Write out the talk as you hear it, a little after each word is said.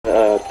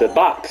the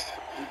box.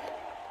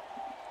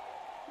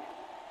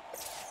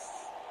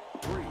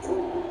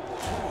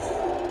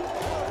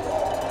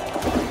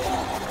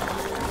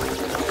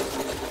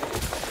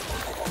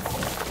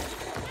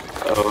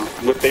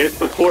 With their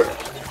support.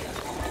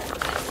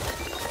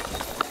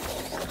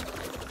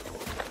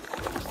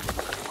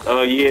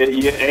 Oh yeah,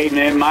 yeah. Hey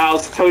man,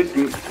 Miles showed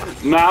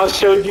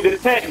you the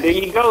tech. There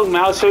you go.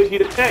 Miles showed you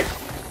the tech.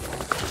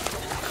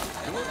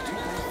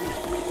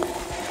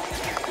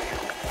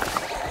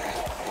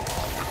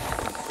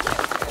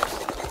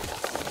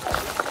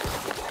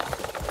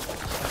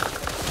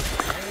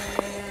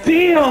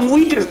 Damn,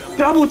 we just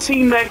double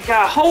teamed that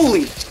guy.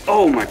 Holy!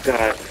 Oh my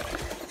god,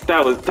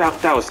 that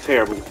was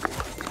terrible.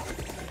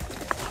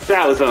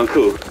 That was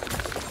uncool.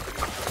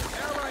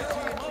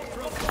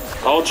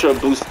 Ultra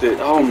boosted.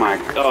 Oh my.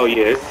 Oh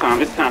yeah, it's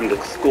time to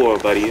score,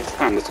 buddy. It's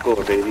time to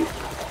score, baby.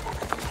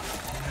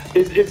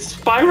 Is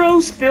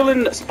Spyro still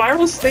in?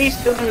 Spyro stage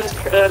still in this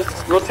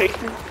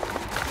rotation?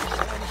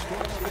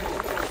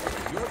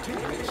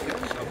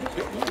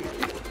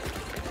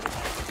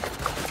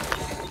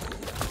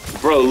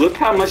 Bro, look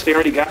how much they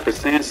already got for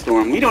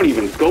Sandstorm. We don't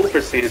even go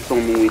for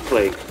Sandstorm when we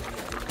play.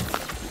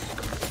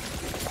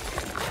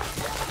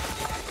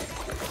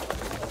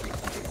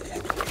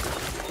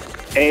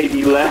 AD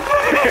left.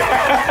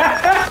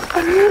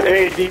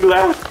 AD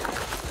left.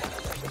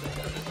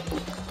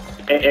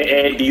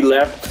 AD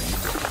left.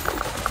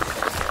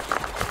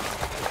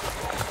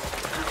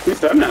 At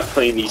least I'm not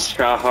playing these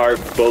try-hard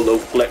bolo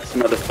flex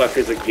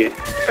motherfuckers again.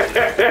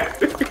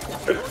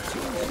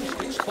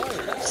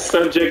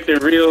 Subject to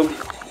real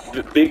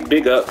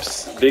big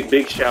ups,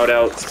 big shout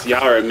outs.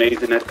 Y'all are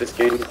amazing at this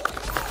game.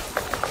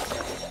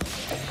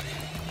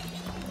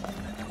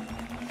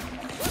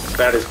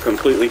 That is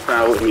completely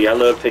fine with me. I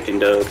love taking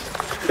dubs.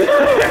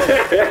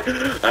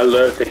 I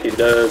love taking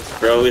dubs,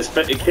 bro.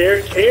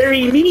 Carry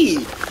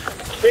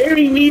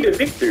me to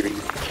victory.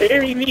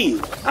 Carry me.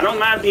 I don't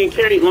mind being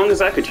carried as long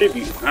as I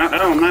contribute. I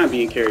don't mind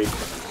being carried.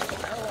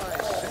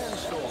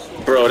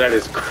 Bro, that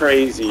is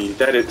crazy.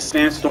 That is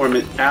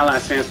Ally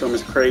Sandstorm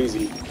is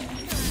crazy.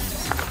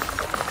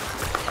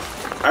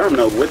 I don't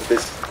know what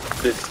this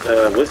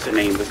what's the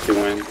name was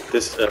doing.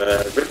 This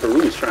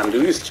Ripperoo was trying to do.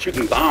 He was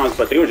shooting bombs,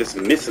 but they were just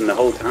missing the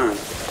whole time.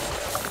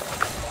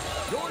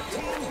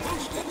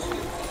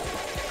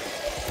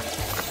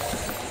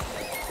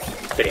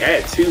 They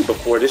had two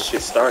before this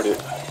shit started.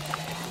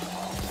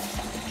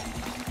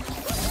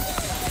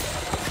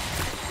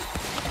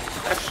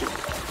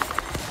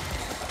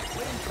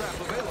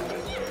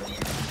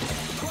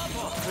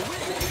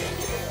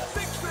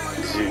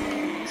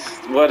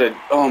 Jeez, what a,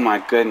 oh my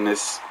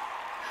goodness.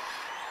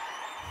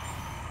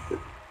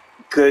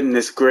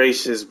 Goodness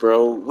gracious,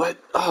 bro. What?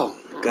 Oh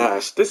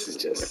gosh, this is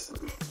just...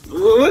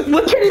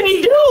 What can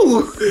they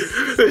do?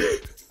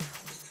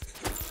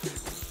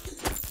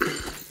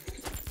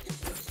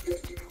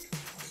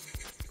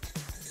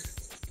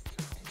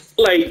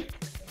 Like...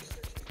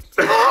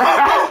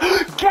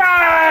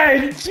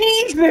 God!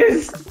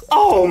 Jesus!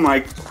 Oh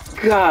my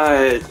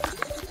god!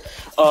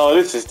 Oh,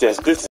 this is